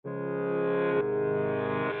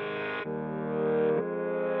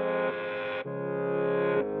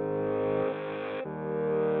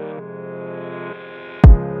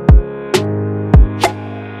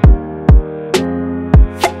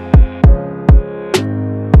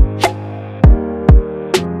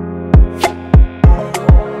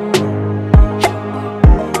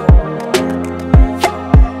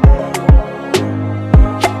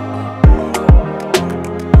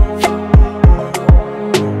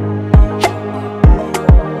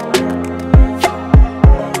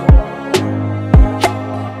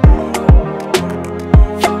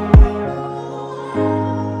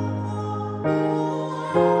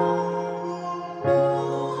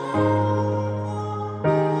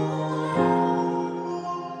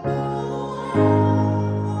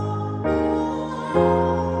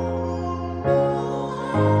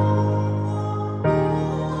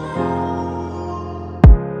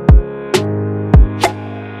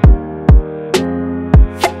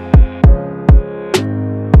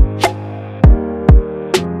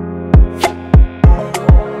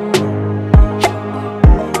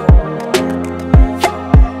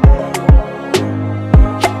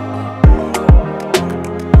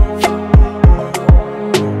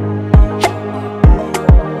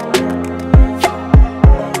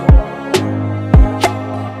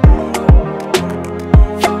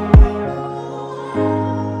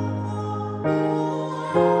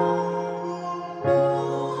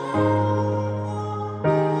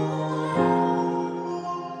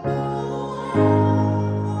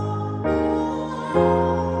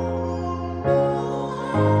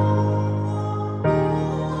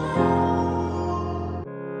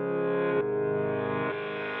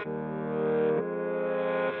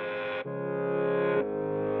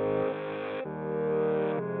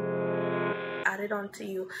it unto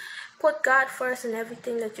you. Put God first in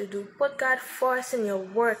everything that you do. Put God first in your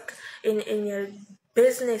work, in your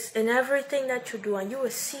business, in everything that you do, and you will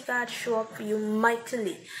see God show up for you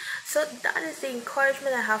mightily. So that is the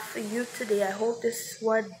encouragement I have for you today. I hope this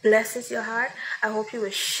word blesses your heart. I hope you will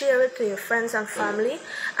share it to your friends and family,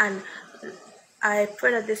 and I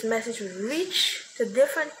pray that this message will reach to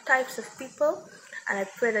different types of people, and I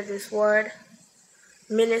pray that this word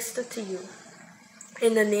minister to you.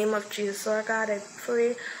 In the name of Jesus, Lord God, I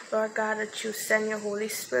pray, Lord God, that you send your Holy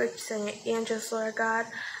Spirit, send your angels, Lord God,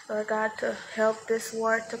 to help this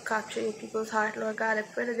word to capture your people's heart, Lord God. I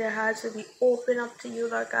pray that their hearts will be open up to you,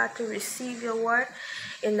 Lord God, to receive your word.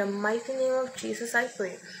 In the mighty name of Jesus, I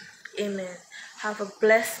pray. Amen. Have a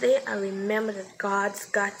blessed day, and remember that God's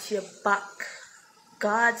got your back.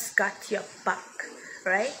 God's got your back,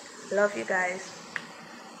 right? Love you guys.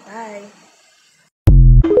 Bye.